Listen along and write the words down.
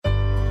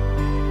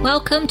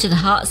Welcome to the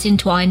Hearts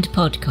Entwined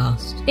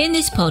podcast. In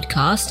this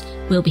podcast,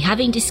 we'll be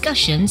having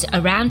discussions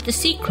around the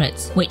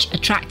secrets which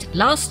attract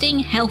lasting,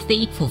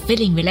 healthy,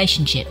 fulfilling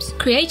relationships,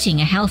 creating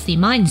a healthy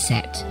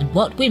mindset, and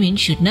what women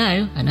should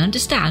know and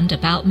understand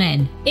about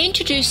men.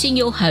 Introducing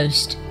your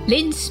host,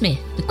 Lynn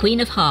Smith, the Queen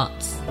of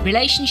Hearts,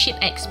 relationship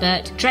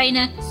expert,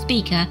 trainer,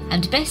 speaker,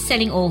 and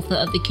best-selling author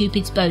of the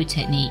Cupid's Bow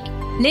Technique.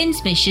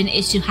 Lynn's mission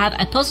is to have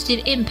a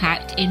positive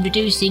impact in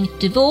reducing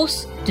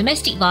divorce,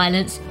 domestic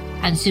violence,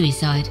 and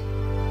suicide.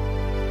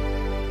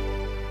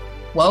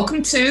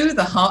 Welcome to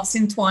the Hearts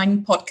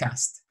Entwined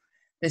podcast.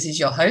 This is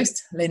your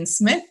host, Lynn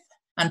Smith.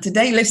 And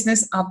today,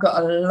 listeners, I've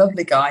got a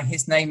lovely guy.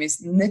 His name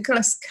is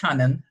Nicholas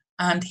Cannon.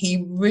 And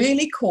he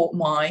really caught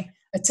my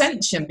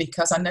attention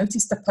because I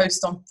noticed a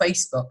post on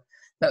Facebook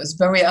that was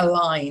very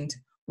aligned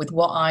with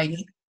what I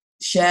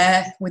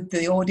share with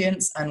the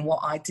audience and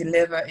what I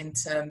deliver in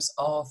terms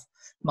of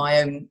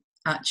my own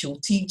actual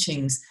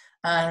teachings.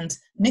 And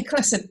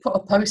Nicholas had put a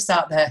post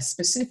out there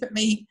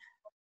specifically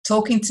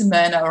talking to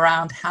men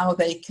around how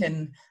they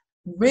can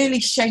really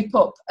shape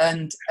up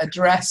and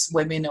address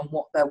women and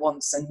what their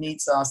wants and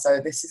needs are.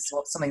 So this is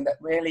something that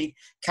really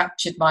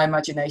captured my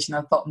imagination.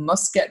 I thought,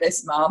 must get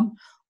this man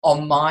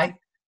on my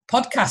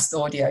podcast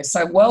audio.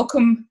 So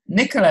welcome,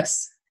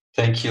 Nicholas.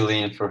 Thank you,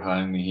 Lynn, for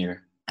having me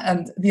here.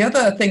 And the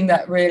other thing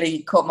that really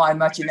caught my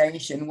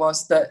imagination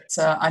was that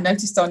I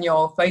noticed on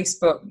your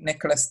Facebook,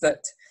 Nicholas,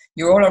 that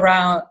you're all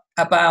around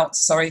about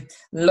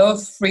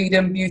love,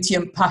 freedom, beauty,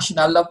 and passion.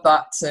 I love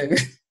that too.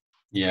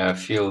 Yeah, I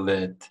feel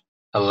that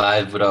a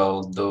life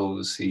without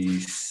those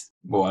is,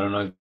 I don't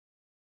know if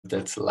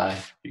that's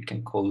life. You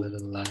can call it a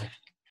life.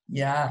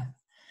 Yeah.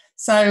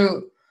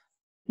 So,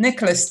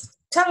 Nicholas,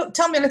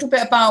 tell me a little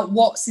bit about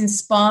what's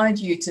inspired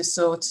you to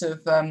sort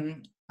of,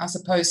 I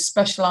suppose,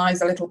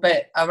 specialise a little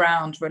bit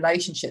around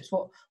relationships.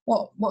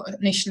 What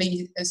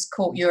initially has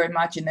caught your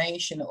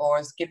imagination or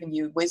has given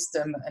you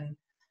wisdom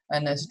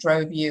and has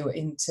drove you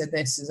into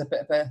this as a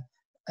bit of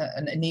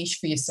a niche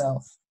for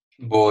yourself?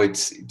 Boy,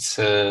 it's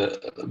a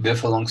bit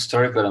of a long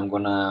story, but I'm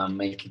gonna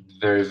make it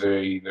very,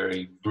 very,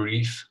 very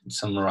brief and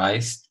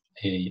summarized.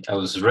 I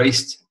was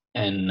raised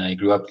and I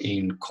grew up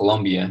in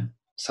Colombia,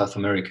 South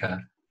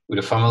America, with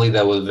a family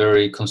that was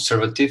very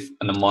conservative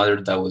and a mother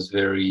that was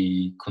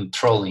very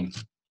controlling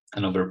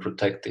and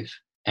overprotective.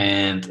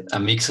 And a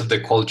mix of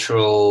the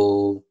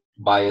cultural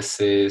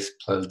biases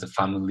plus the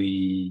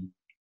family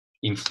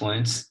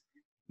influence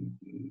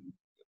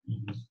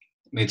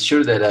made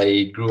sure that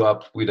I grew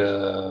up with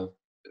a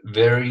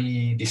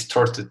very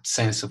distorted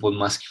sense of what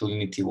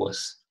masculinity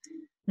was.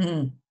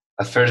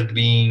 At first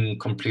being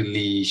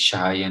completely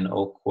shy and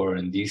awkward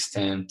and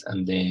distant,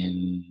 and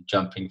then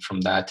jumping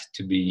from that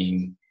to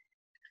being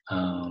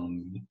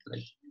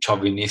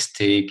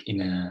chauvinistic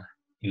in a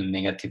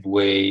negative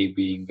way,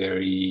 being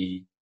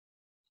very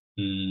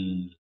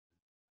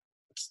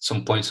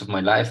some points of my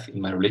life in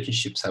my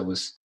relationships I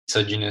was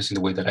misogynist in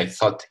the way that I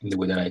thought, in the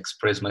way that I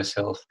expressed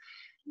myself.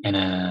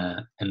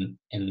 And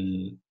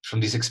from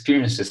these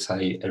experiences,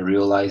 I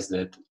realized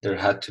that there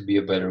had to be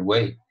a better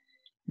way,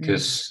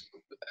 because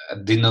I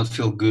did not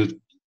feel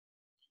good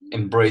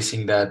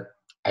embracing that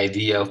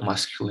idea of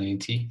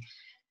masculinity.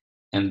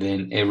 And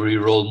then every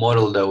role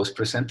model that was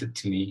presented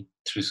to me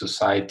through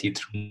society,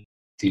 through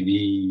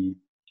TV,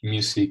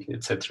 music,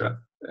 etc.,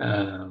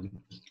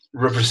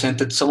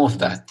 represented some of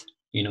that,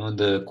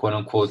 the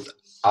quote-unquote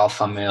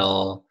alpha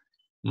male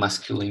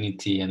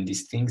masculinity and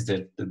these things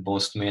that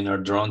most men are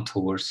drawn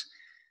towards.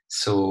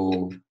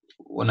 So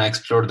when I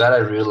explored that, I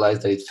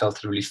realized that it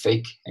felt really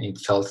fake and it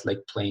felt like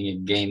playing a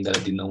game that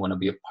I did not want to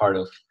be a part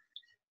of.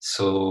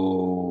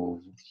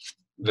 So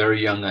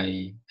very young,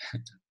 I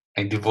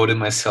devoted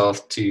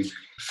myself to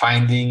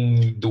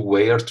finding the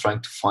way, or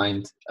trying to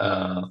find,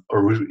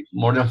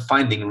 more than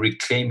finding,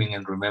 reclaiming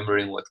and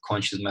remembering what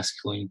conscious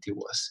masculinity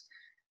was.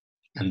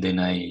 And then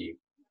I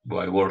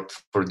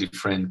worked for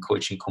different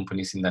coaching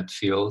companies in that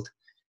field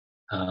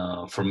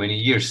for many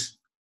years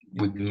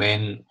with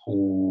men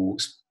who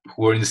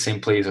were in the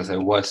same place as I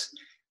was,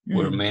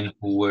 were men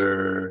who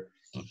were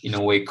in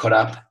a way caught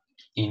up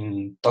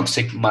in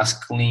toxic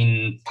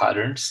masculine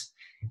patterns.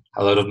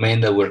 A lot of men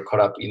that were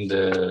caught up in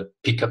the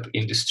pickup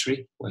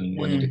industry when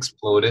it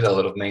exploded. A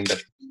lot of men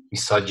that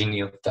misogyny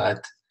of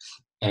that,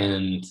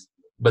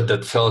 but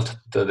that felt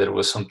that there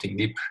was something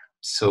deeper.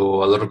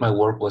 So a lot of my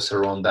work was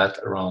around that,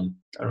 around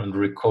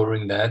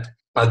recovering that.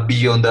 But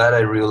beyond that, I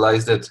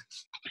realized that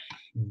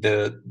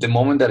the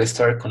moment that I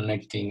started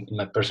connecting in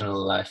my personal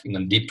life in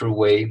a deeper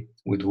way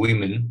with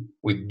women,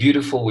 with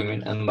beautiful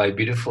women, and by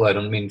beautiful I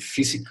don't mean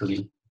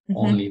physically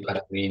only, but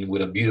I mean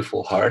with a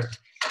beautiful heart,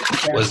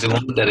 was the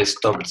moment that I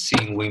stopped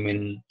seeing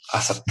women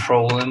as a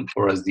problem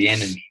or as the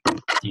enemy,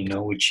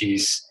 which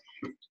is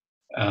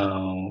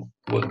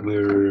what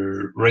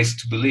we're raised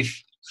to believe,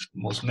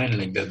 most men,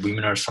 like that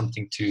women are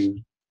something to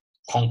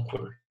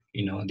conquer,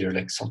 they're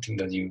like something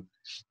that you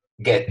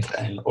get,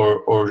 and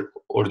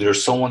or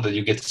there's someone that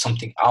you get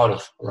something out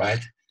of,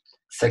 right?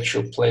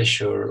 Sexual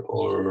pleasure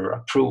or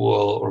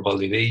approval or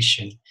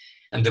validation.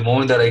 And the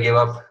moment that I gave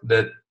up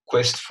that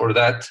quest for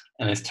that,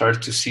 and I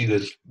started to see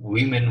that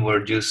women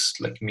were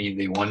just like me.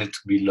 They wanted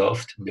to be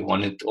loved. They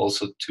wanted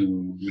also to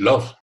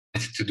love,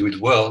 to do it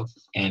well.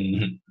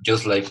 And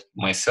just like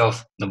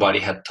myself, nobody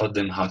had taught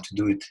them how to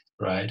do it,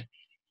 right?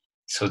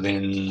 So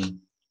then,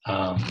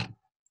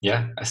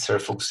 I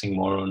started focusing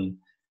more on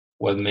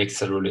what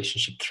makes a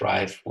relationship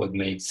thrive, what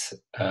makes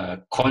a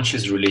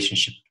conscious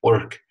relationship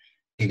work.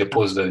 I think the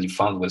post that you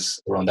found was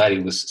around that.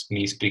 It was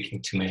me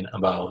speaking to men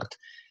about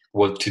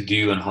what to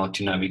do and how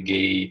to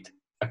navigate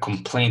a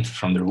complaint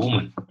from their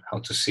woman, how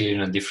to see it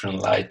in a different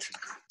light.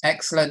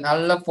 Excellent. I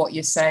love what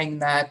you're saying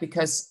there,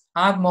 because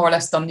I've more or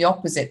less done the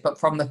opposite, but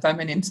from the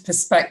feminine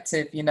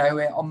perspective, you know,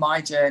 on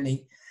my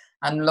journey,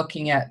 and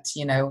looking at,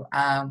 you know,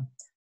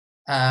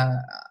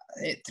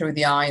 it through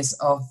the eyes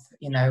of,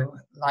 you know,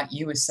 like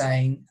you were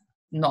saying,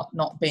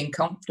 not being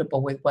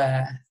comfortable with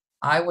where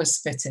I was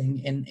fitting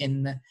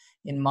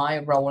in my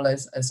role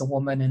as a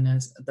woman and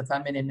as the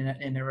feminine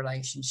in a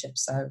relationship.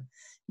 So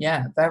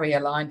yeah, very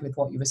aligned with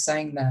what you were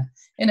saying there.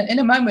 In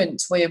a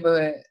moment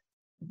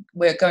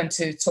we're going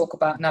to talk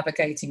about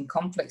navigating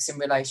conflicts in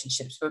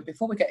relationships, but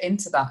before we get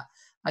into that,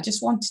 I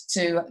just wanted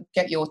to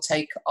get your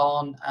take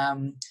on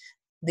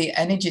the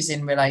energies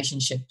in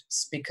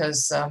relationships,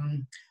 because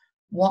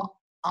what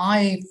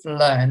I've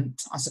learned,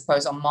 I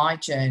suppose, on my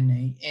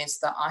journey is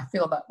that I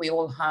feel that we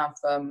all have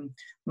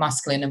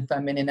masculine and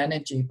feminine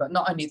energy, but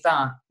not only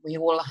that, we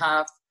all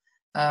have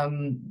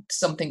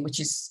something which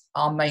is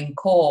our main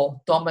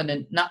core,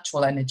 dominant,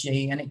 natural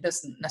energy, and it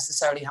doesn't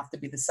necessarily have to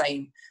be the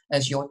same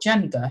as your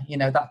gender. You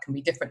know, that can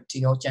be different to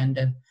your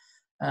gender,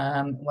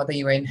 whether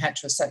you're in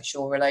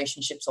heterosexual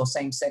relationships or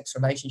same-sex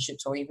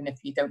relationships, or even if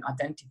you don't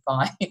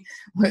identify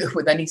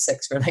with any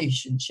sex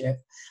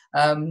relationship.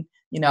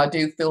 You know, I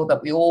do feel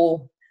that we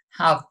all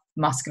have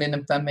masculine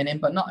and feminine,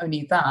 but not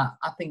only that,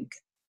 I think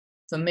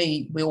for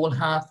me, we all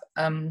have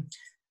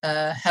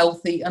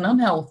healthy and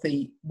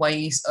unhealthy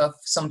ways of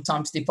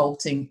sometimes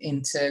defaulting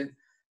into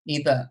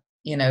either,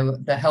 you know,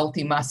 the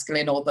healthy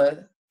masculine or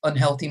the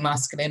unhealthy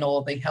masculine,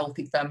 or the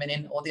healthy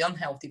feminine or the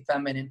unhealthy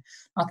feminine.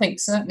 I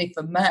think certainly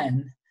for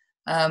men,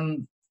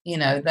 you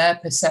know, their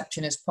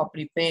perception has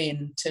probably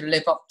been to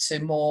live up to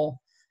more,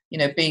 you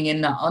know, being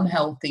in that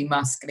unhealthy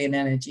masculine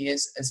energy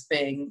as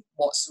being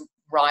what's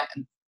right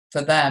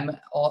for them,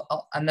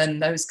 and then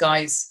those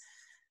guys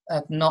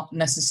have not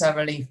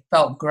necessarily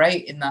felt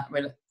great in that,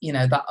 you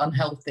know, that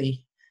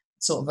unhealthy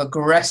sort of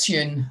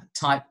aggression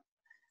type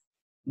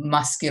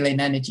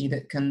masculine energy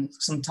that can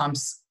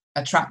sometimes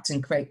attract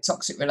and create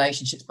toxic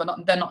relationships, but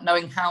they're not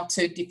knowing how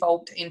to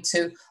default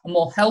into a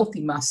more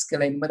healthy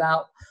masculine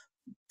without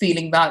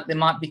feeling that they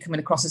might be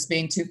coming across as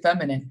being too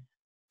feminine.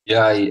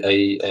 Yeah,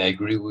 I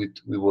agree with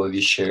what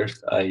you shared.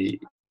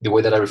 The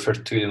way that I refer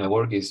to it in my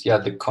work is,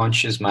 the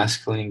conscious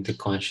masculine, the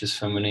conscious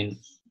feminine,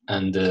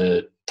 and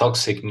the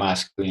toxic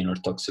masculine or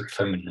toxic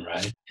feminine,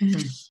 right?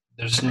 Mm-hmm.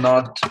 There's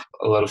not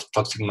a lot of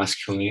toxic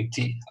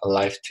masculinity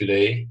alive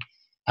today,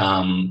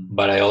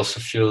 but I also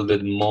feel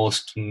that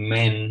most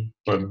men,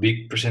 or a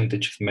big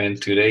percentage of men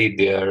today,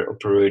 they are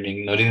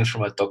operating not even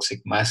from a toxic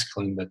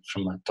masculine, but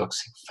from a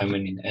toxic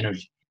feminine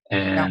energy.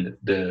 And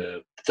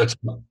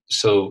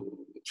so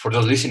for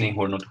those listening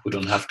who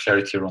don't have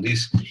clarity around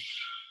this,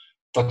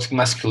 toxic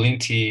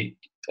masculinity,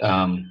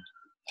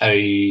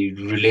 I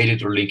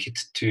related or link it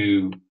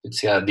to,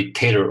 let's say, a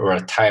dictator or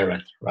a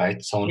tyrant,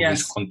 right? Someone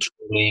who's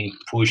controlling,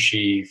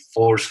 pushy,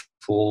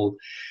 forceful,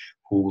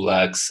 who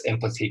lacks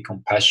empathy,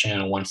 compassion,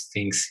 and wants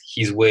things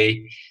his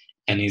way.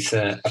 And it's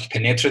a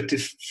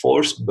penetrative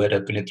force, but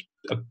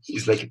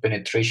it's like a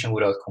penetration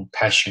without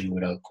compassion,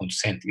 without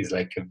consent. It's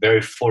like a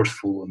very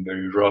forceful and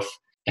very rough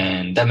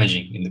and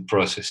damaging in the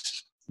process.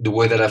 The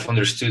way that I've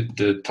understood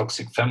the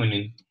toxic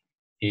feminine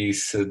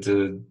is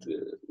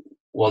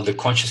the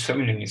conscious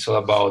feminine is all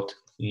about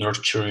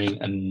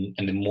nurturing and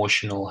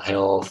emotional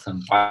health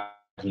and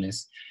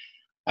vitalness.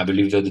 I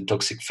believe that the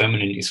toxic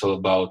feminine is all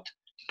about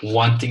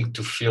wanting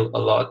to feel a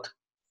lot,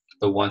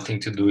 but wanting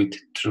to do it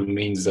through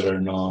means that are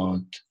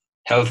not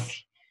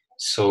healthy.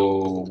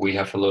 So we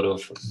have a lot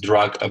of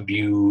drug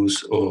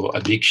abuse or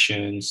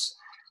addictions,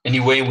 any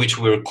way in which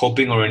we're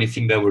coping or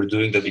anything that we're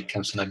doing that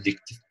becomes an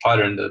addictive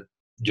pattern, that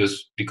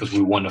just because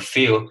we want to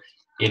feel,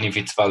 even if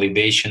it's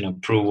validation,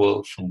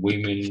 approval from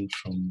women,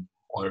 from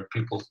other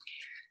people.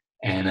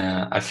 And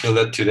I feel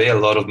that today a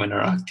lot of men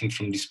are acting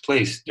from this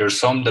place. There are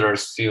some that are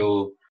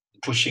still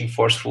pushing,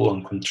 forceful,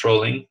 and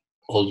controlling,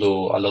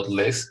 although a lot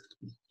less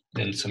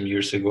than some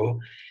years ago.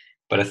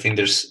 But I think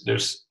there's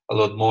a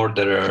lot more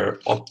that are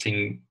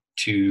opting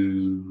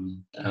to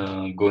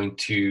going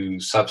to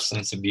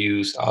substance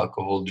abuse,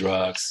 alcohol,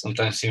 drugs,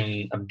 sometimes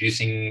even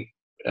abusing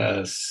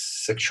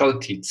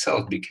sexuality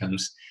itself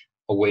becomes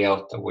a way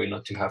out, a way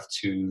not to have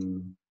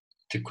to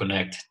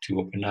connect, to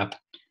open up.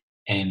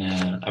 And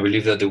I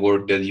believe that the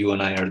work that you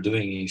and I are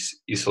doing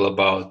is all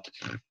about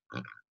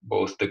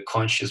both the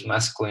conscious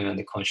masculine and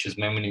the conscious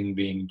feminine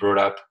being brought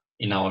up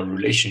in our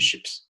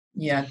relationships.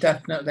 Yeah,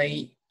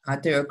 definitely. I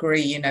do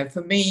agree. You know,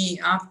 for me,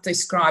 I've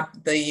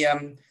described the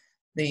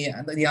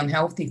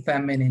unhealthy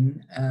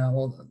feminine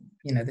or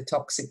the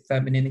toxic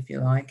feminine, if you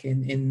like,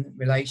 in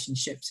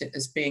relationships,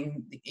 as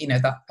being,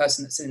 that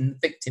person that's in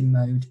victim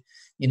mode.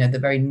 They're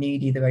very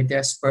needy, they're very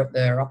desperate,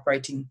 they're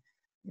operating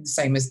the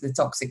same as the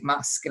toxic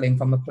masculine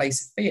from a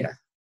place of fear.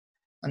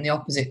 And the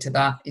opposite to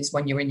that is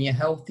when you're in your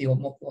healthy, or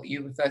what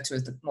you refer to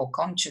as the more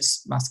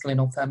conscious masculine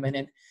or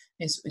feminine,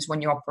 is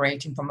when you're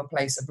operating from a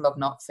place of love,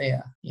 not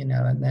fear,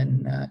 and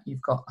then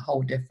you've got a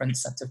whole different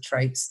set of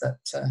traits that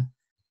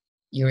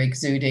you're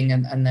exuding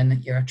and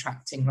then you're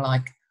attracting,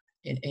 like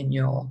in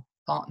your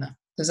partner.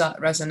 Does that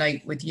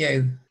resonate with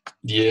you?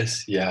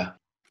 Yes, yeah.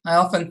 I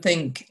often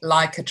think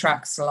like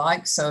attracts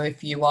like. So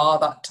if you are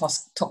that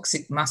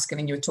toxic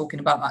masculine, you were talking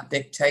about that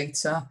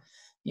dictator,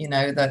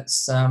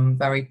 that's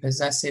very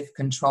possessive,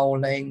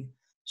 controlling,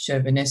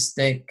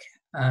 chauvinistic,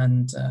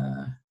 and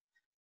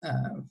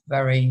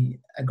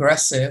very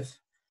aggressive,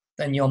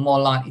 then you're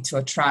more likely to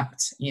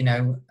attract,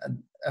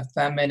 a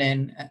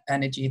feminine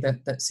energy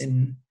that's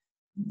in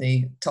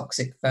the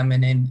toxic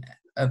feminine,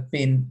 of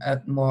being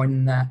more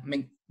in that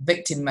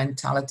victim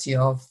mentality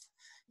of,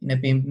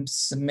 being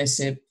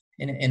submissive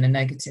in a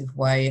negative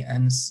way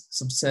and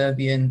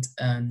subservient,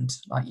 and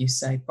like you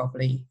say,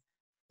 probably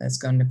there's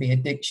going to be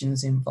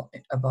addictions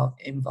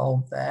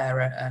involved there,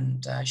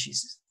 and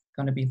she's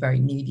going to be very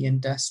needy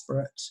and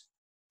desperate.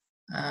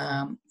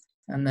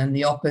 And then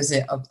the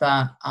opposite of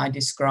that I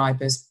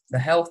describe as the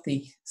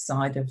healthy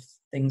side of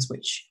things,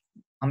 which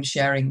I'm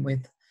sharing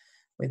with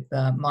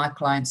my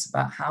clients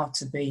about how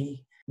to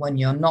be when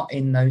you're not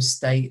in those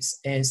states,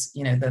 is,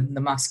 the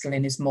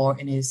masculine is more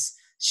in his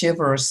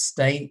chivalrous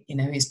state,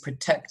 he's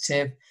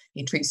protective,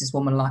 he treats his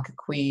woman like a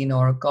queen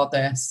or a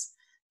goddess,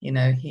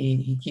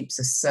 he keeps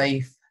her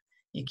safe,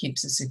 he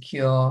keeps her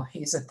secure,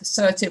 he's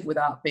assertive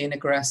without being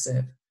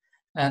aggressive.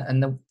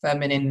 And the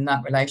feminine in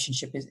that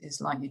relationship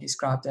is like you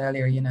described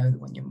earlier,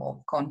 when you're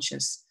more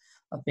conscious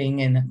of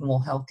being in a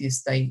more healthier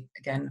state,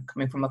 again,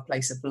 coming from a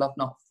place of love,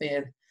 not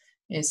fear,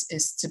 is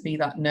to be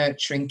that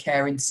nurturing,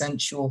 caring,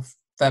 sensual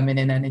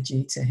feminine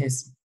energy to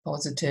his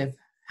positive,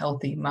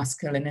 healthy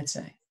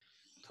masculinity.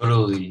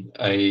 Totally.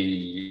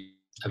 I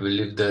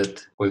believe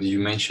that what you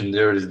mentioned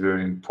there is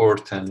very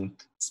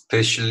important,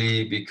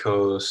 especially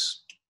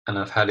because, and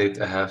I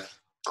have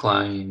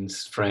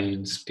clients,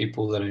 friends,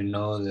 people that I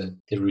know that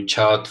they reach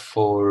out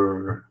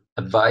for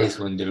advice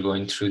when they're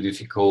going through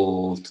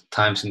difficult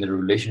times in their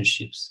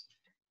relationships.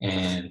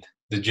 And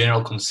the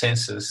general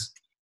consensus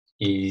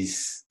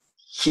is,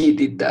 he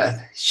did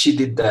that, she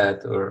did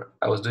that, or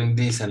I was doing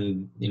this,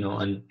 and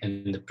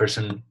and the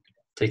person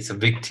takes a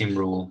victim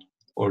role,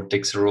 or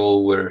takes a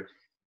role where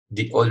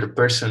the other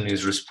person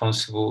is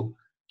responsible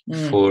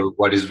for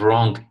what is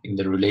wrong in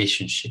the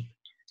relationship,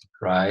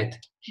 right?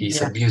 He's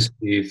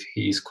abusive,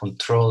 he's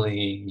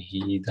controlling,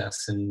 he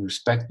doesn't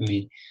respect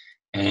me,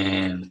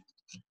 and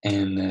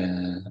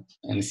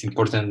it's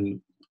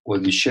important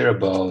what we share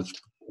about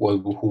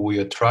who we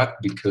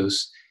attract,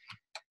 because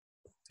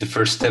the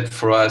first step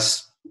for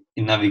us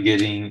in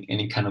navigating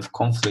any kind of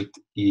conflict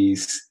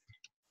is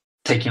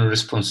taking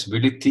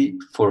responsibility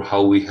for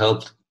how we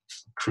helped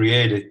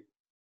create it,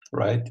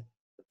 right?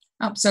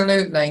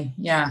 Absolutely,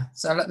 yeah.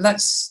 So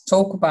let's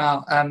talk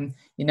about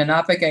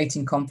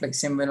navigating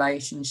conflicts in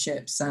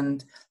relationships.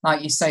 And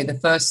like you say, the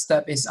first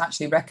step is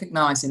actually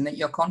recognizing that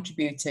you're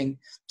contributing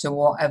to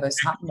whatever's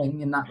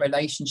happening in that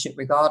relationship,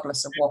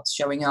 regardless of what's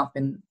showing up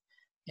in,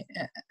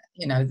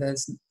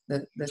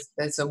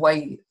 there's a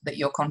way that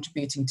you're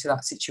contributing to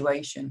that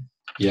situation.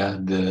 Yeah,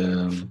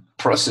 the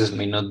process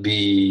may not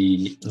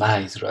be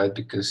nice, right?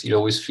 Because it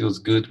always feels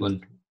good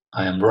when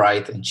I am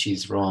right and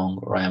she's wrong,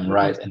 or I am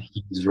right and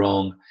he's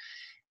wrong,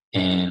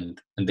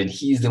 and then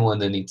he's the one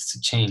that needs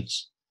to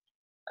change.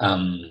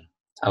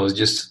 I was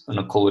just on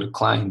a call with a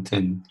client,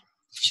 and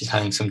she's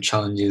having some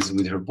challenges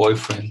with her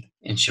boyfriend,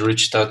 and she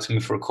reached out to me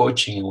for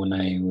coaching. And when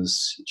I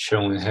was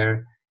sharing with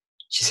her,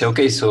 she said,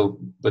 "Okay, so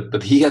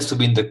but he has to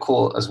be in the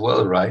call as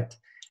well, right?"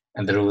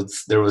 And there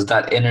was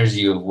that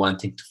energy of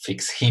wanting to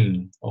fix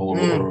him,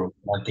 or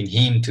wanting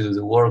him to do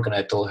the work. And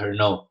I told her,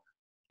 "No,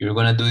 you're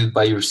gonna do it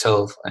by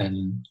yourself,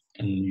 and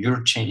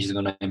your change is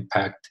gonna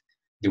impact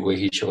the way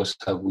he shows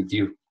up with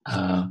you."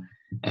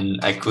 And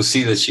I could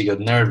see that she got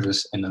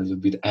nervous and a little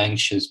bit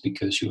anxious,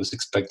 because she was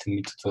expecting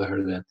me to tell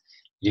her that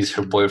it is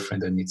her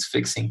boyfriend that needs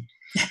fixing.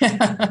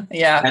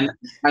 Yeah.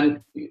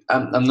 And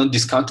I'm not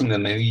discounting that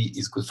maybe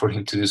it's good for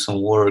him to do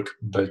some work,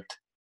 but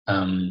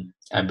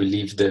I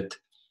believe that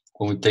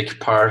when we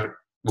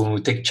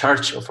take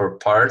charge of our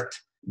part,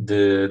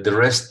 the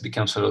rest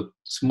becomes a lot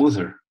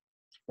smoother,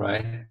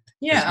 right?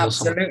 Yeah,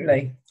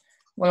 absolutely.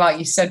 Well, like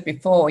you said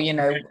before,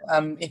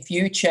 if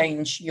you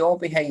change your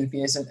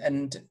behaviors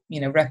and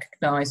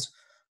recognize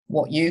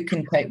what you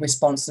can take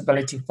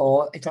responsibility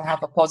for, it'll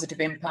have a positive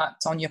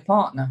impact on your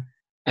partner.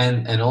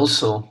 And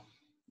also,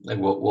 like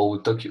what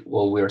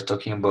we are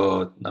talking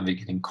about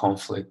navigating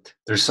conflict,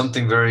 there's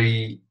something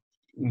very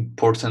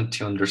important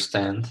to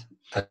understand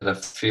that I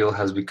feel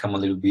has become a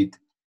little bit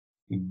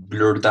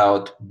blurred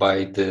out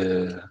by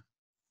the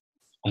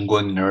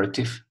ongoing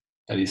narrative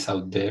that is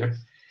out there,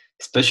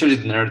 especially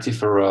the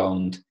narrative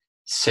around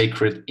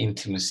sacred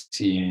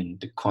intimacy and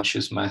the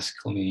conscious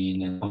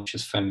masculine and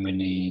conscious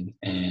feminine,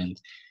 and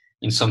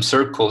in some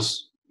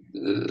circles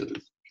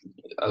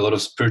a lot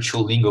of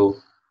spiritual lingo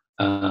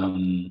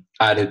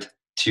added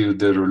to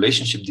the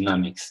relationship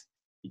dynamics.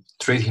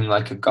 Treat him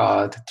like a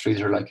god, treat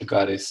her like a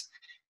goddess.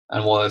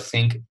 And while I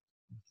think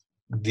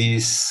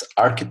these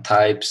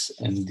archetypes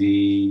and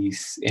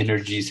these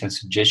energies and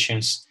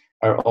suggestions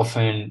are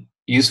often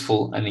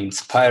useful and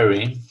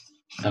inspiring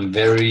and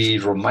very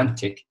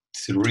romantic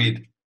to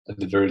read at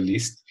the very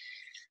least,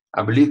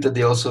 I believe that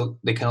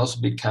they can also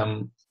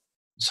become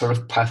sort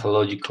of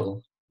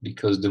pathological,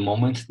 because the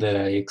moment that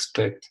I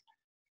expect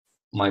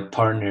my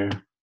partner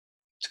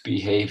to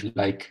behave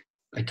like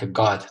a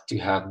god, to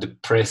have the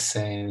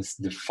presence,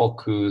 the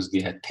focus,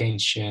 the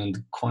attention,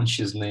 the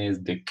consciousness,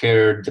 the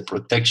care, the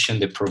protection,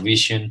 the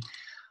provision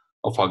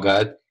of a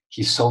god,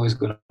 he's always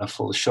going to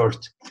fall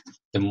short.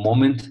 The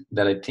moment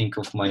that I think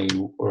of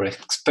or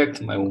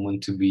expect my woman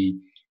to be,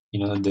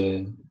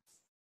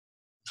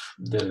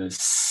 the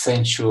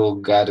sensual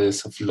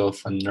goddess of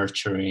love and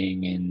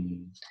nurturing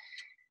and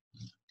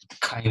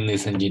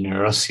kindness and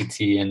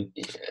generosity, and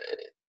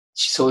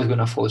she's always going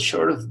to fall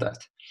short of that.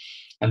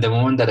 And the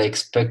moment that I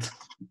expect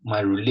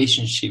my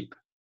relationship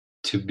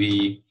to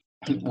be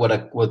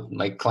what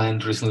my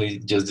client recently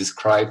just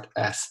described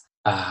as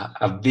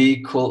a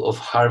vehicle of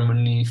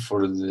harmony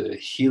for the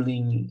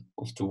healing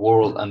of the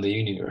world and the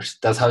universe,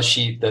 that's how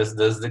that's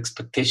the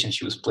expectation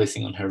she was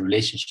placing on her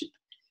relationship.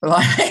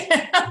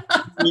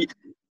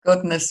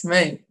 Goodness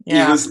me.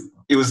 Yeah.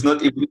 It was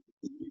not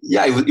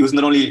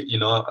not only,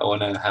 I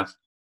want to have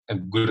a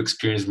good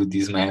experience with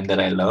this man that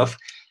I love.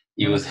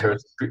 It was her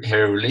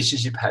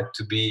relationship had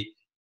to be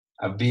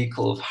a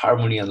vehicle of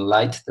harmony and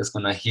light that's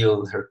going to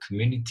heal her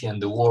community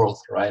and the world,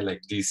 right?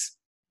 Like this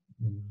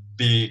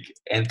big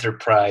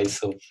enterprise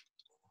of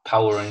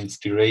power and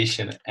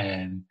inspiration.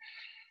 And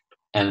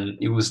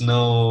it was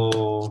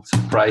no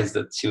surprise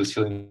that she was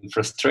feeling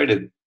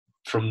frustrated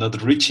from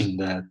not reaching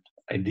that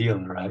ideal,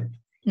 right?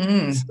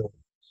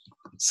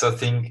 So I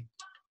think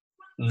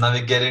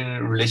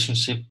navigating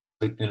relationships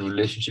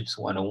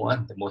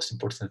 101, the most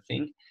important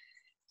thing.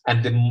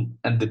 And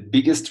the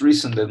biggest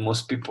reason that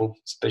most people,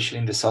 especially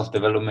in the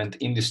self-development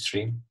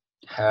industry,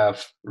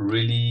 have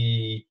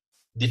really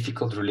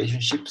difficult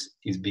relationships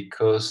is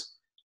because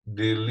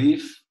they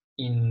live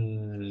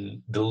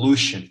in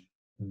delusion.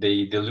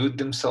 They delude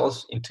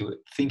themselves into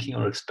thinking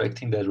or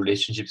expecting that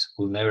relationships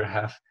will never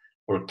have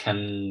or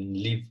can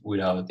live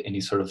without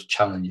any sort of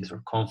challenges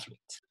or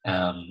conflict.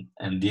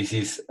 And this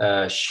is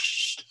a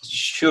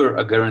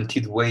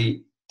guaranteed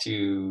way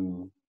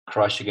to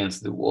crash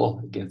against the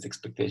wall, against the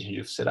expectation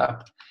you've set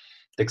up.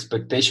 The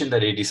expectation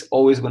that it is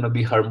always going to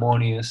be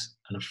harmonious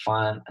and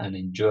fun and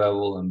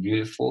enjoyable and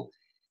beautiful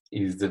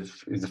is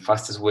the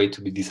fastest way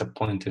to be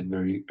disappointed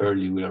very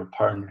early with our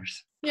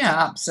partners.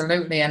 Yeah,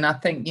 absolutely. And I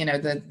think,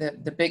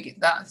 the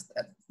big,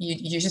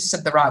 you just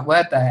said the right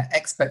word there,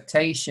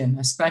 expectation.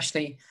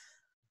 Especially,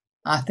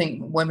 I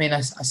think women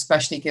are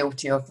especially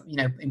guilty of,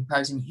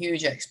 imposing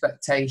huge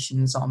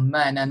expectations on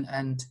men,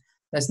 and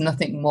there's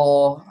nothing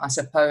more, I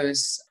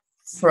suppose,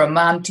 for a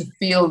man to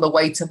feel the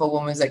weight of a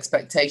woman's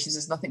expectations.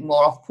 There's nothing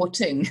more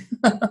off-putting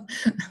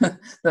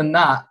than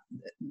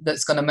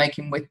that's going to make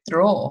him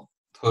withdraw.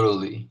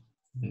 Totally.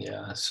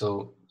 Yeah.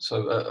 So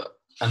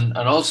and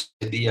also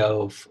the idea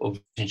of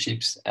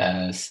relationships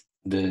as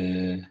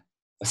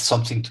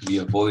something to be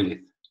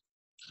avoided,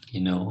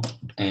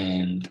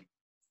 and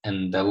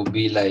that would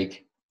be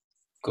like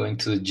going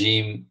to the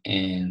gym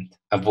and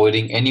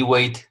avoiding any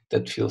weight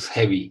that feels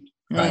heavy,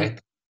 right?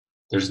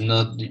 There's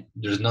not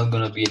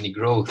going to be any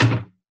growth.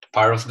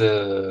 Part of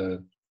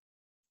the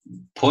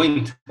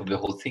point of the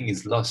whole thing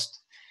is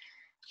lost.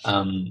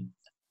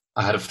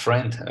 I had a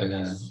friend,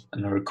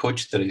 another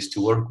coach that I used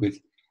to work with,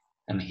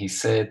 and he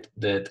said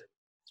that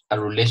a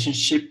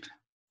relationship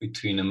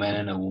between a man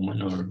and a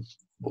woman,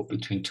 or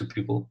between two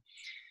people,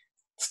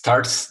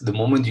 starts the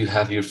moment you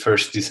have your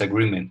first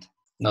disagreement,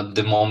 not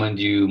the moment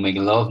you make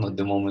love, not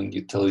the moment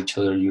you tell each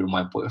other you're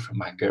my boyfriend,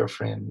 my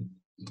girlfriend.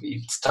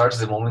 It starts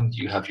the moment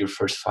you have your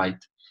first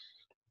fight.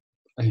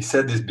 And he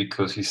said this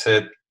because he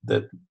said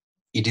that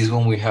it is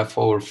when we have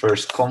our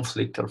first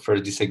conflict, our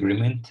first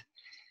disagreement,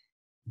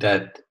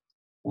 that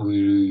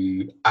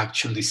we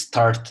actually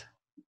start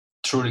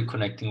truly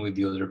connecting with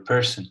the other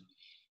person,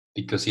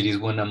 because it is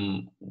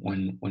when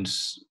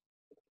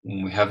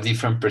we have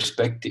different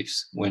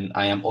perspectives, when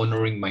I am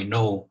honoring my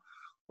no,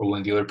 or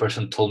when the other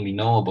person told me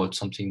no about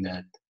something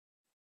that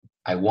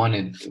I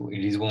wanted.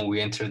 It is when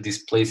we enter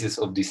these places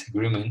of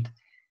disagreement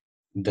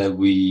that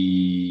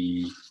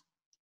we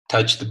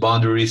touch the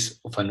boundaries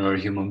of another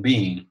human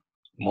being,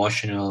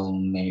 emotional,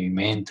 maybe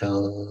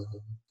mental,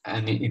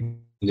 and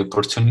the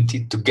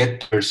opportunity to get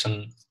the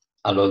person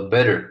a lot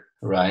better,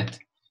 right?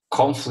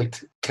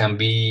 Conflict can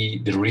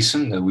be the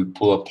reason that we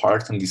pull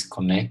apart and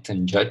disconnect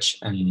and judge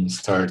and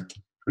start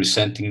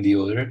resenting the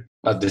other.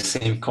 But the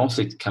same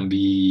conflict can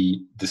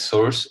be the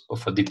source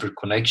of a deeper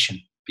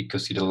connection,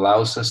 because it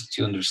allows us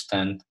to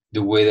understand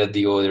the way that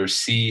the other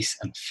sees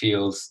and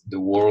feels the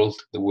world,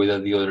 the way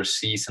that the other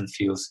sees and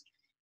feels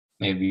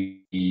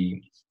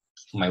maybe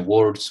my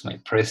words, my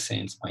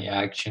presence, my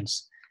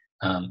actions.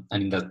 And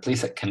in that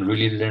place, I can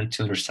really learn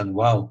to understand,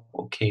 wow,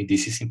 okay,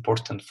 this is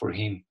important for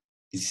him.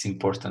 This is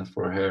important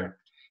for her.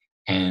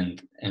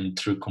 And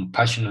through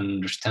compassion and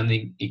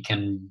understanding, it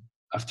can,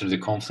 after the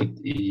conflict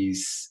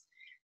is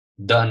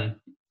done,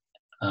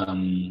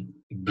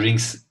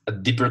 brings a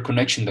deeper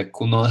connection that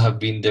could not have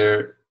been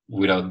there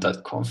without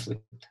that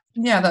conflict.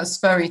 Yeah, that's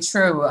very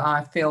true.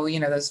 I feel,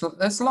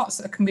 there's lots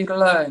that can be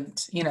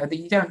learned, that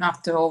you don't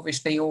have to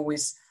obviously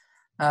always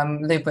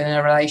live in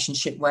a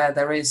relationship where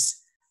there is,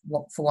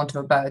 for want of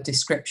a better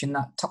description,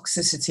 that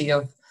toxicity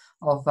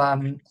of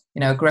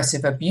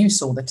aggressive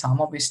abuse all the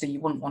time. Obviously, you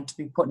wouldn't want to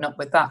be putting up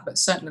with that, but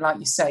certainly, like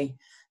you say,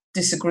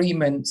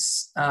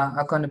 disagreements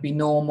are going to be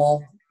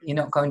normal. You're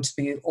not going to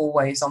be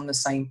always on the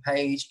same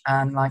page,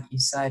 and like you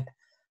said,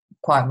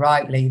 quite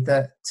rightly,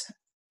 that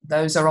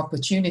those are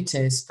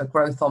opportunities for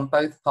growth on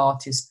both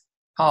parties'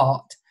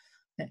 part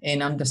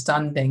in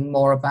understanding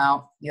more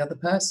about the other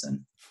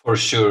person. For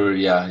sure,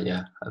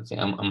 yeah. I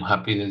think I'm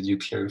happy that you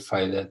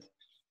clarify that.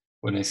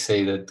 When I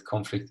say that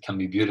conflict can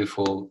be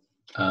beautiful,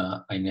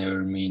 I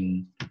never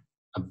mean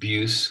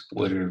abuse,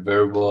 whether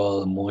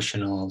verbal,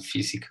 emotional,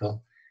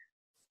 physical.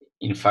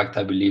 In fact,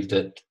 I believe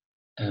that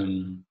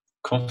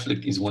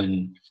conflict is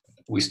when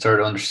we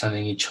start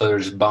understanding each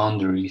other's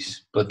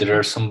boundaries, but there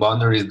are some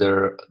boundaries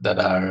there that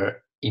are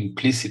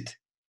implicit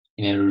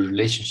in a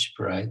relationship,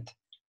 right?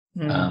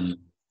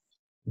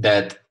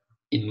 That,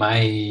 in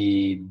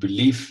my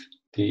belief,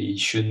 they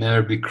should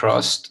never be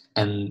crossed,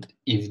 and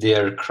if they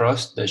are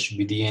crossed, that should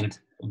be the end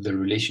of the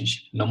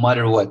relationship, no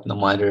matter what, no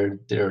matter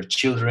there are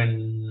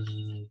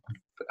children,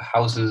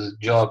 houses,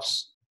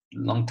 jobs,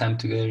 long time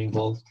together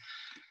involved.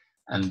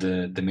 And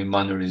the main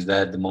boundary is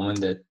that the moment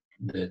that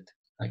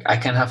like I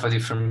can have a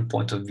different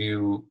point of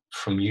view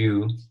from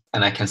you,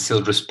 and I can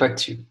still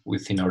respect you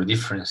within our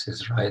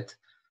differences, right?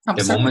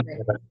 Absolutely.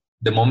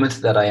 The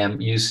moment that I am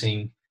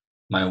using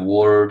my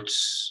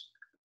words,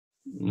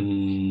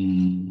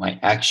 my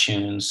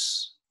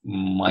actions,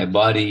 my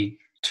body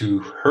to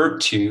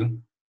hurt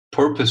you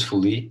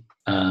purposefully,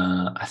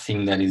 I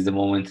think that is the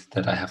moment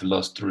that I have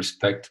lost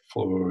respect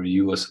for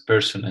you as a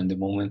person, and the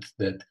moment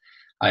that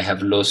I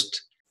have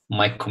lost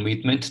my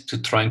commitment to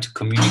trying to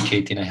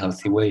communicate in a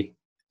healthy way.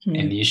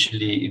 And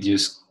usually it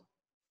just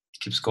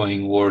keeps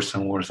going worse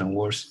and worse and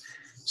worse.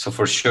 So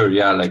for sure,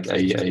 yeah, like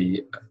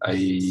I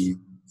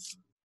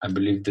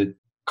believe that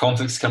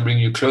conflicts can bring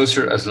you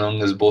closer as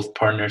long as both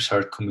partners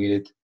are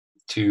committed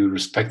to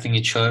respecting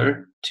each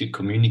other, to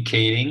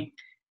communicating,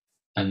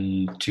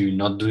 and to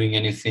not doing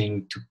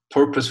anything to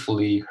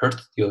purposefully hurt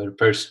the other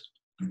person.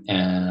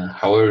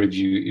 However,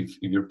 if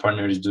your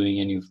partner is doing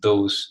any of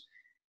those,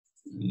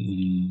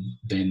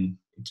 then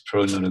it's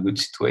probably not a good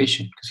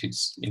situation, because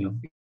it's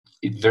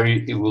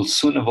it will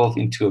soon evolve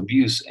into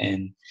abuse,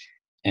 and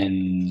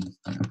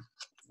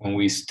when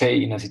we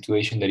stay in a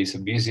situation that is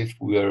abusive,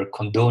 we are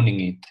condoning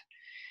it,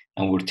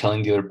 and we're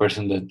telling the other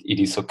person that it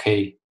is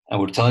okay,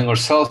 and we're telling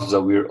ourselves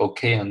that we're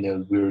okay and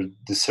that we're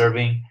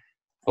deserving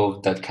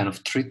of that kind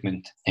of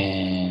treatment,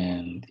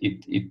 and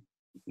it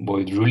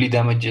really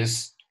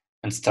damages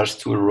and starts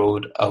to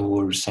erode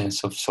our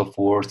sense of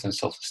self-worth and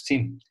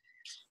self-esteem.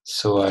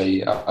 So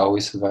I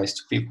always advise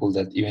to people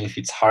that even if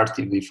it's hard,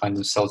 if they find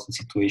themselves in a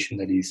situation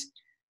that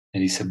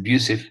is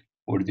abusive,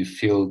 or they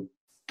feel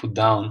put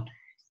down,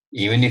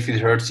 even if it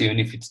hurts, even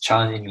if it's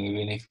challenging,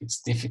 even if it's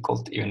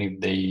difficult, even if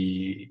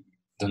they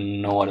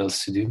don't know what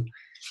else to do,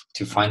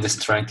 to find the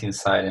strength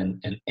inside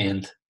and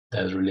end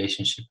that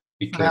relationship.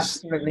 Because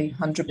absolutely,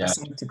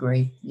 100%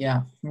 agree.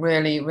 Yeah,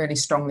 really, really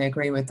strongly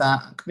agree with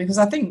that. Because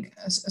I think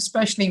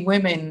especially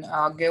women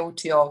are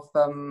guilty of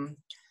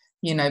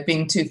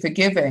being too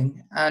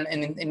forgiving, and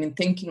in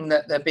thinking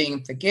that they're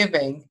being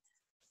forgiving,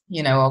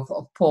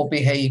 of poor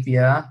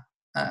behavior,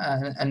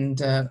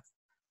 and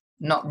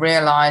not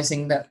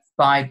realizing that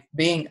by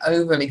being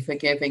overly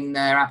forgiving,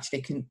 they're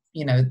actually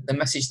the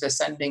message they're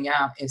sending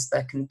out is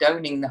they're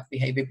condoning that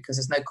behavior because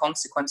there's no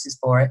consequences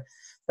for it.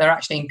 They're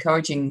actually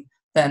encouraging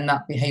then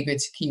that behavior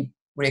to keep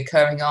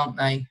reoccurring, aren't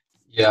they?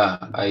 Yeah,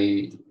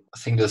 I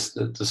think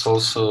that's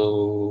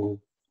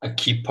also a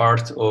key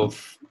part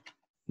of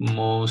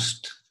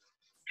most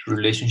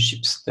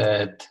relationships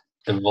that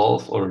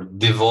evolve or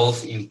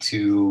devolve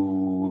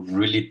into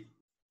really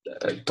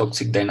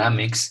toxic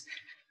dynamics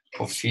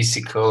of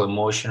physical,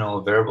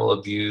 emotional, verbal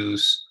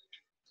abuse,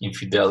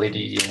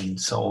 infidelity, and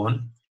so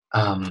on.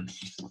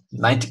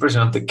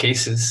 90% of the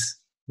cases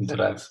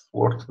that I've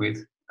worked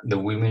with, the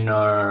women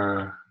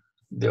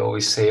they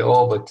always say,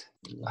 oh, but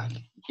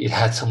it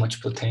had so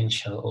much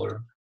potential,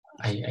 or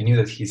I knew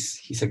that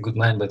he's a good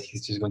man, but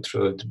he's just going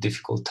through a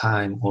difficult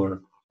time,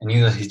 or I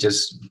knew that he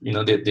just,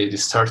 they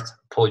start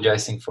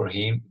apologizing for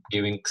him,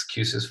 giving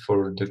excuses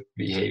for the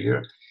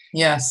behavior.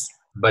 Yes.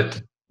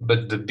 But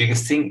the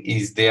biggest thing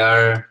is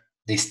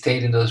they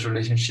stayed in those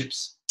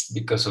relationships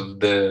because of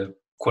the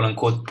quote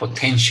unquote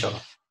potential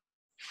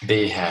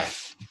they had.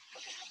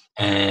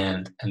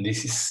 And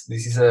this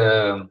is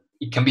a,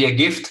 it can be a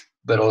gift,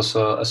 but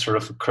also a sort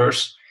of a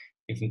curse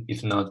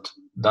if not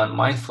done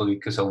mindfully,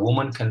 because a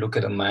woman can look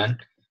at a man,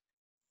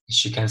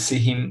 she can see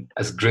him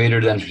as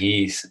greater than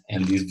he is,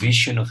 and this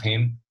vision of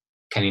him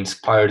can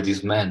inspire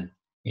this man.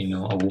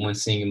 A woman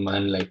seeing a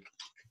man like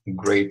a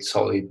great,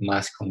 solid,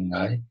 masculine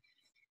guy,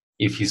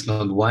 if he's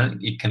not one,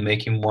 it can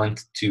make him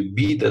want to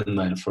be that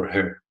man for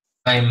her.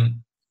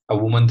 I'm a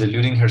woman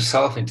deluding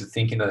herself into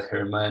thinking that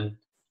her man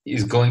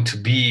is going to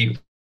be,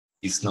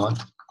 is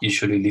not,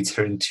 usually leads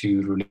her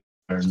into relations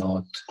that are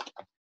not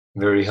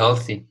very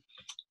healthy.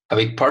 A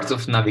big part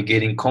of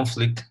navigating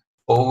conflict,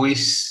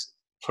 always,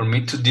 for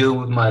me to deal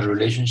with my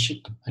relationship,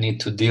 I need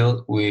to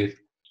deal with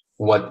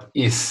what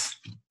is,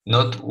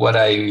 not what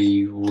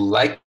I would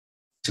like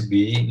to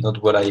be,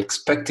 not what I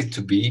expect it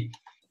to be,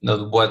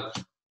 not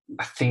what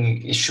I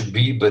think it should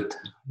be, but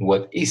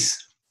what is.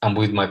 I'm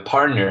with my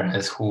partner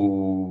as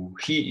who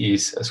he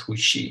is, as who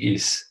she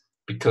is.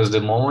 Because the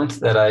moment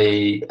that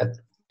I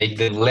make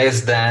them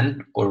less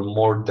than or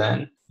more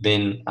than,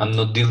 then I'm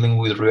not dealing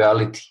with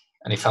reality.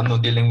 And if I'm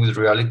not dealing with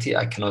reality,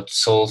 I cannot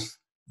solve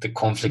the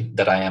conflict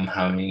that I am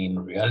having in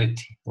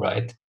reality,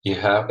 right?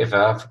 If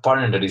I have a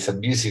partner that is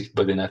abusive,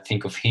 but then I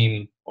think of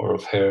him or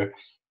of her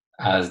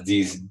as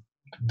this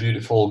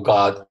beautiful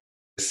God,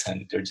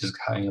 and they're just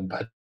having a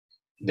bad,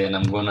 then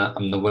I'm not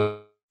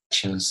gonna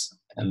actions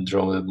and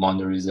draw the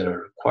boundaries that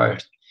are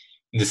required.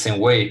 In the same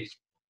way,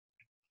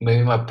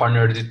 maybe my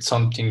partner did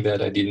something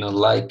that I did not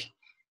like,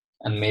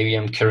 and maybe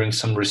I'm carrying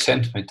some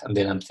resentment, and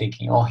then I'm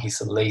thinking, oh,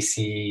 he's a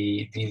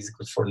lazy, he's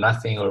good for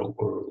nothing,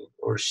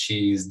 or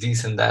she's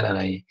this and that, and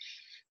I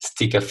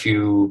stick a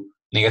few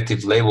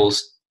negative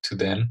labels to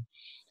them.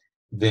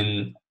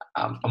 Then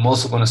I'm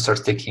also going to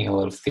start taking a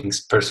lot of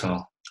things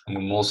personal.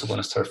 I'm also going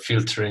to start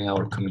filtering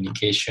our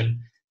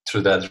communication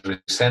through that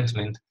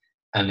resentment.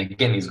 And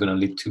again, it's going to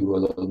lead to a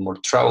lot more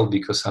trouble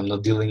because I'm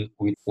not dealing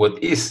with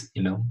what is,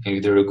 maybe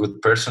they're a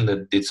good person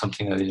that did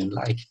something I didn't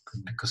like,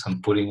 but because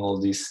I'm putting all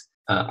these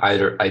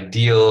either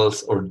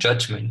ideals or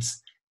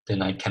judgments,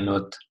 then I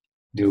cannot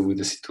deal with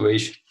the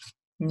situation.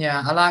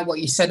 Yeah, I like what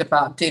you said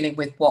about dealing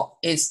with what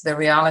is the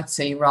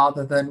reality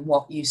rather than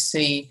what you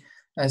see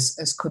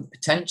as could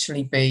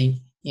potentially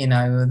be,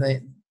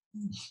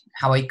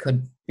 how he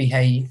could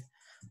behave.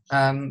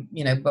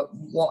 But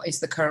what is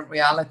the current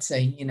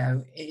reality?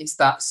 Is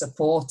that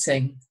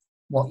supporting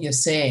what you're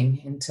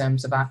seeing in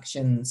terms of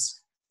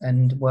actions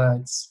and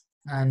words?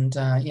 And,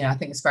 I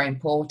think it's very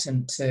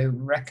important to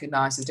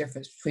recognize the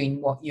difference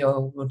between what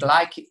you would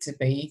like it to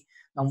be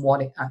and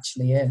what it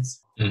actually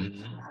is.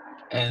 Mm-hmm.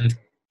 And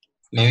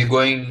maybe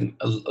going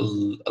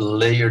a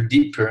layer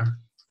deeper,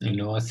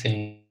 I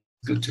think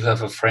it's good to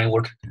have a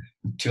framework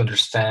to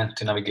understand,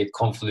 to navigate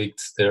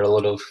conflicts. There are a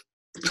lot of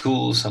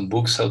tools and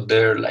books out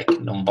there like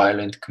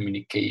nonviolent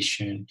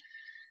communication.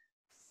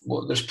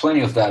 Well, there's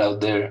plenty of that out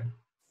there,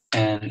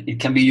 and it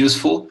can be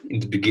useful in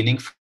the beginning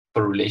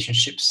for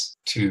relationships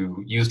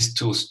to use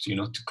tools to,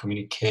 to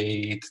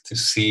communicate, to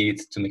see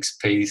it, to make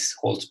space,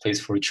 hold space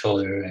for each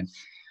other. And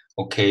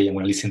okay, I'm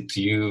going to listen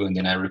to you, and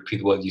then I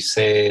repeat what you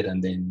said,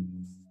 and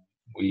then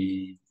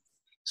we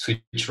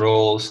switch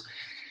roles,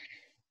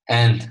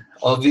 and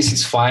all of this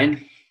is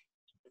fine.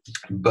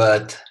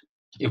 But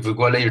if we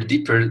go a layer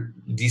deeper,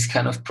 these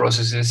kind of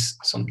processes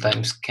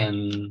sometimes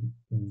can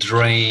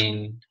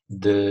drain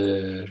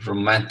the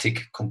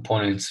romantic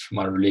components from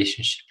our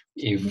relationship.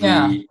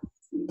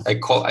 I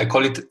call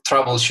it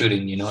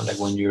troubleshooting. Like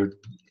when your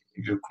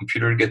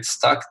computer gets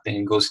stuck, then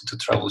it goes into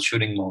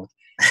troubleshooting mode.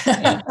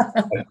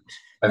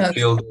 I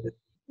feel that.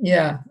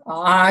 Yeah,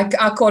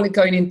 I call it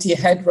going into your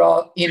head,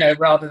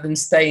 rather than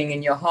staying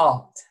in your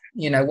heart.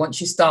 Once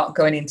you start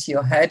going into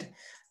your head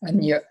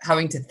and you're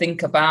having to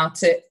think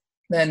about it,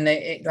 then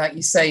it like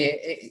you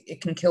say,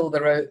 it can kill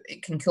the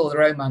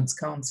romance,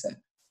 can't it?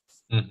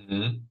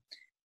 Mm-hmm.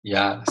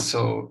 Yeah.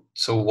 So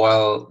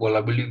while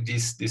I believe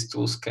these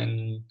tools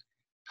can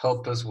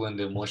help us when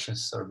the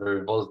emotions are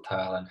very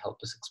volatile and help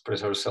us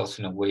express ourselves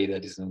in a way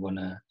that isn't going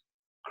to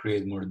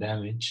create more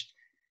damage,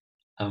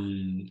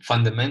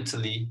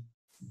 fundamentally,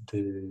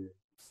 the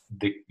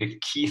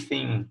key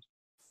thing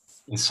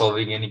in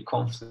solving any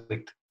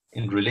conflict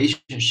in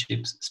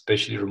relationships,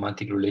 especially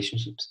romantic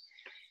relationships,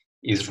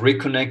 is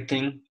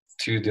reconnecting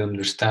to the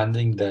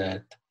understanding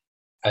that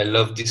I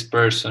love this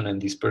person and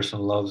this person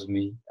loves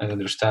me, and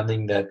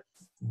understanding that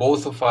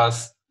both of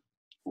us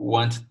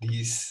want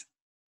this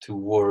to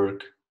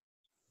work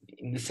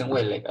in the same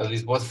way, like at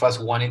least both of us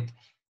want it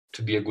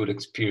to be a good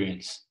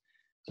experience,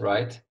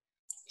 right?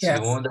 Yes.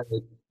 So the moment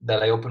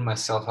that I open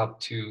myself up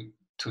to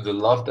the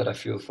love that I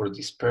feel for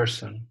this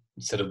person,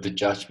 instead of the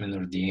judgment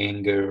or the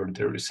anger or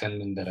the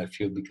resentment that I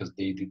feel because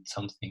they did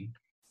something,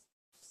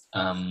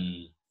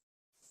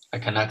 I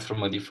can act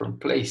from a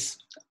different place,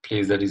 a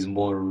place that is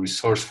more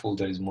resourceful,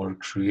 that is more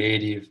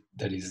creative,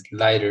 that is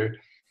lighter,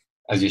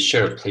 as you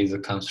share, a place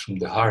that comes from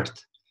the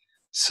heart.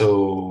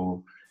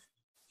 So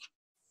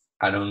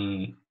I'll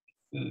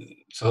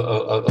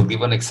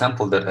give an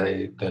example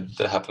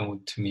that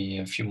happened to me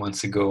a few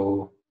months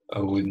ago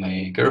with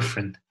my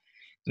girlfriend.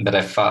 that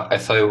I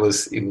thought it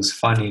was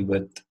funny,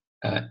 but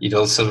it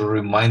also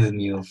reminded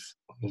me of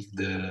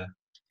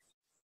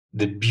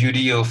the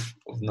beauty of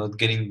not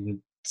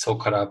getting so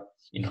caught up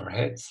in our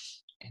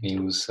heads. And it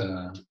was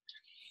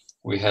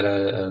we had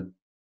a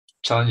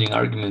challenging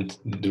argument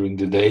during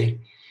the day,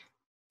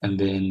 and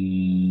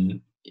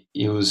then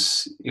it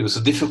was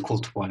a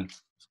difficult one.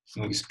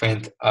 We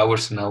spent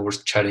hours and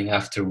hours chatting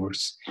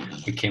afterwards.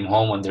 We came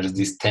home and there's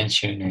this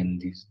tension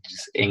and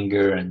this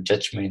anger and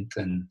judgment,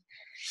 and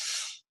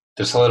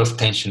there's a lot of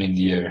tension in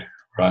the air,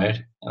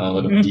 right? And a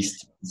lot of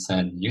distance,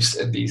 and you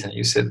said this and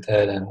you said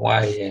that, and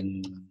why,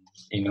 and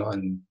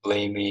and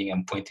blaming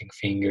and pointing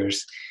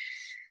fingers.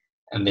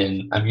 And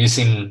then I'm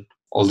using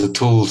all the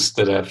tools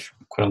that I've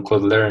quote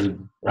unquote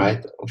learned,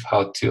 right, of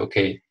how to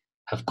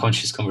have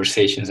conscious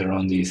conversations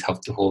around this, how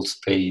to hold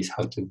space,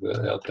 how to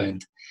help.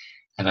 And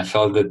I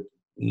felt that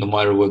no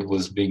matter what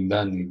was being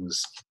done, it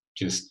was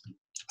just a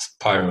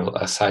spiral,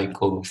 a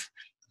cycle of,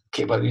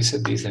 but you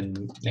said this,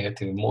 and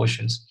negative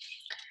emotions.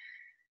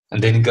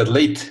 And then it got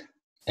late,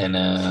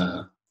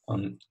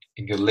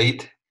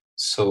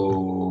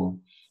 so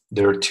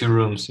there are 2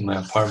 rooms in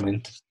my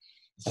apartment.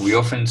 We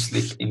often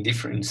sleep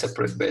in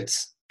separate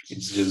beds.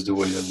 It's just the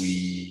way that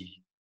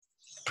we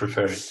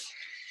prefer it.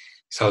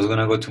 So I was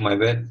gonna go to my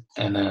bed,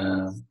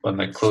 but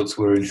my clothes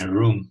were in her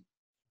room,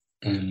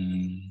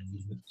 and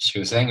she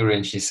was angry,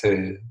 and she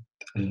said,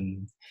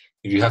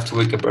 "If you have to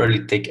wake up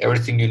early, take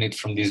everything you need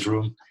from this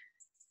room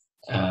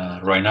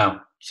right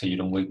now, so you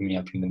don't wake me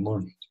up in the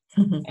morning."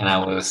 And I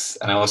was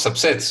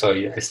upset. So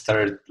I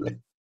started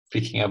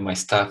picking up my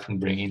stuff and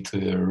bringing it to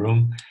the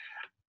room,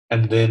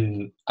 and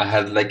then I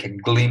had a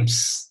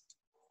glimpse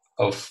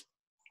of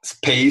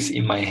space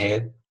in my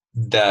head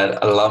that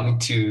allowed me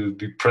to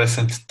be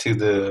present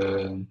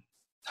to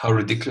how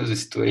ridiculous the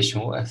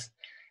situation was.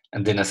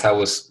 And then as I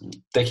was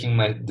taking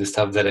the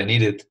stuff that I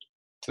needed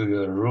to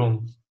the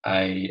room,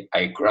 I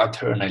grabbed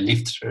her and I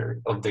lifted her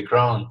off the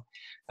ground,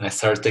 and I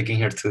started taking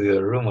her to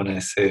the room, and I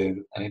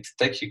said, "I need to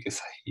take you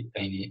because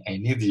I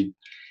need you."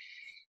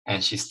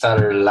 And she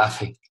started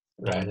laughing,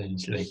 right?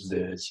 And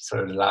she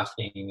started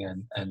laughing,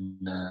 and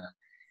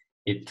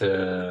it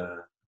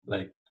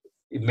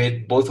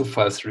made both of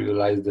us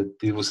realize that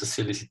it was a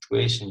silly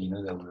situation,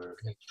 that we were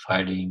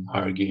fighting,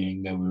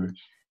 arguing, that we were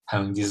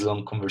having this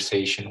long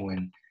conversation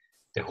when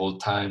the whole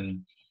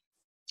time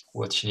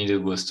what she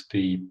needed was to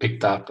be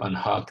picked up and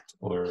hugged.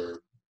 Or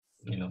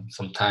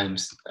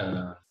sometimes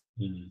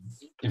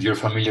if you're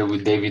familiar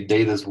with David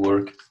Deida's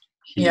work,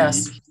 he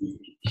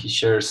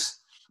shares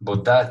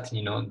about that,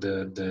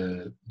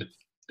 the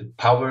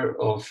power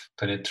of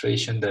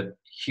penetration that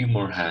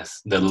humor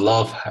has, that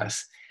love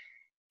has.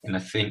 And I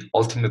think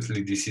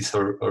ultimately this is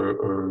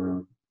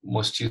our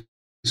most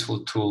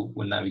useful tool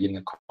when navigating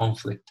a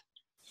conflict.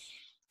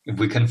 If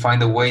we can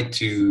find a way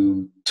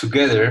to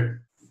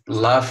together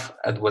laugh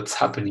at what's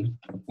happening,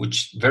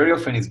 which very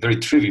often is very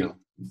trivial.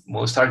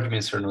 Most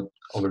arguments are not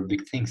over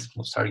big things.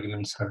 Most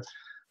arguments are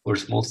over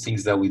small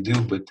things that we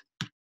do, but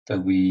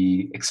that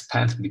we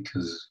expand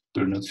because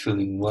we're not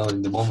feeling well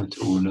in the moment,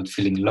 or we're not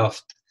feeling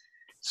loved.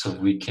 So if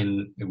we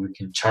can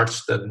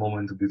charge that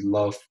moment with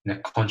love in a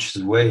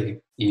conscious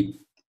way, the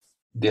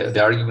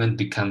argument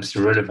becomes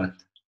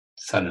irrelevant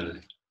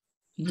suddenly.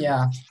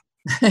 Yeah.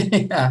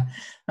 Yeah,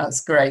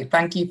 that's great.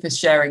 Thank you for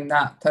sharing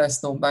that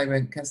personal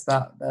moment, because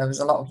there was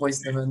a lot of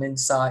wisdom and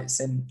insights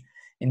in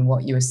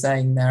what you were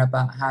saying there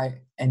about how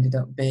it ended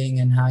up being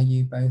and how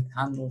you both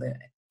handled it,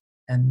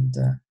 and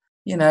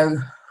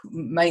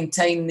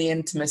maintained the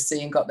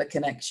intimacy and got the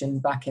connection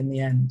back in the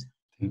end.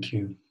 Thank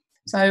you.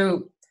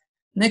 So,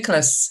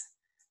 Nicholas,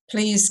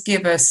 please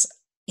give us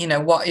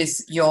what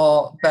is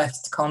your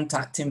best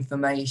contact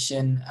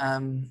information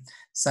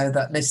so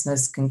that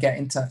listeners can get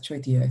in touch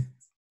with you.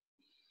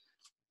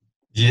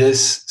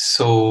 Yes,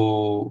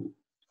 so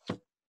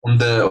on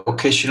the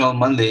occasional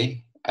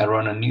Monday, I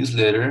run a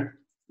newsletter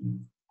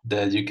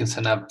that you can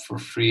sign up for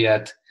free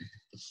at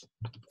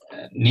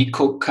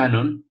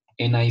nicocanon,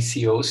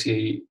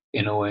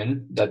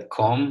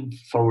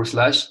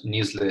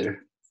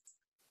 nicocanon.com/newsletter.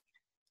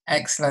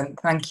 Excellent.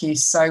 Thank you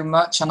so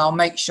much. And I'll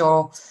make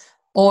sure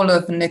all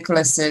of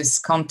Nicholas's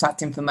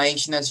contact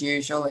information, as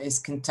usual, is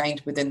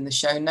contained within the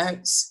show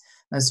notes,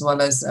 as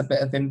well as a bit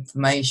of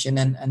information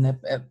and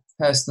a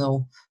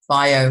personal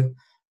bio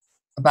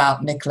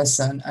about Nicholas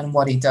and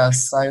what he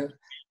does. So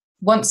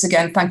once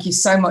again, thank you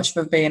so much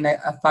for being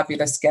a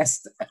fabulous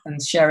guest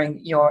and sharing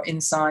your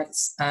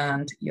insights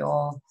and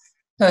your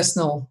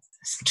personal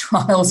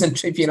trials and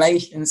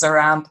tribulations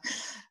around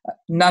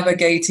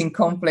navigating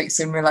conflicts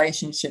in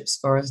relationships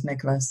for us,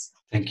 Nicholas.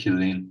 Thank you,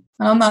 Lynn.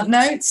 And on that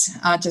note,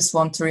 I just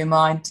want to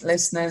remind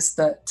listeners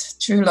that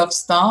true love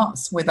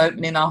starts with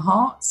opening our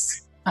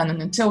hearts.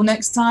 And until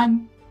next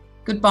time,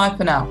 goodbye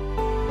for now.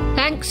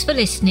 Thanks for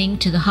listening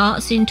to the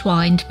Hearts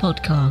Entwined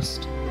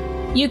podcast.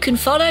 You can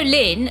follow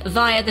Lynn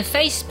via the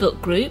Facebook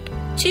group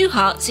Two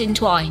Hearts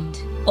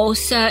Entwined, or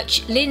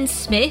search Lynn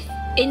Smith,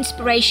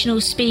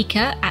 inspirational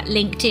speaker, at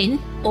LinkedIn,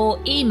 or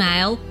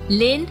email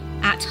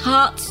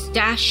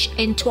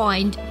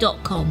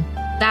lynn@hearts-entwined.com.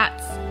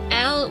 That's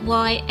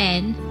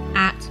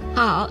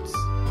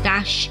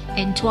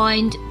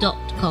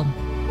lyn@hearts-entwined.com.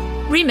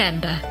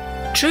 Remember,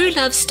 true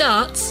love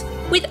starts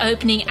with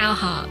opening our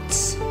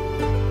hearts.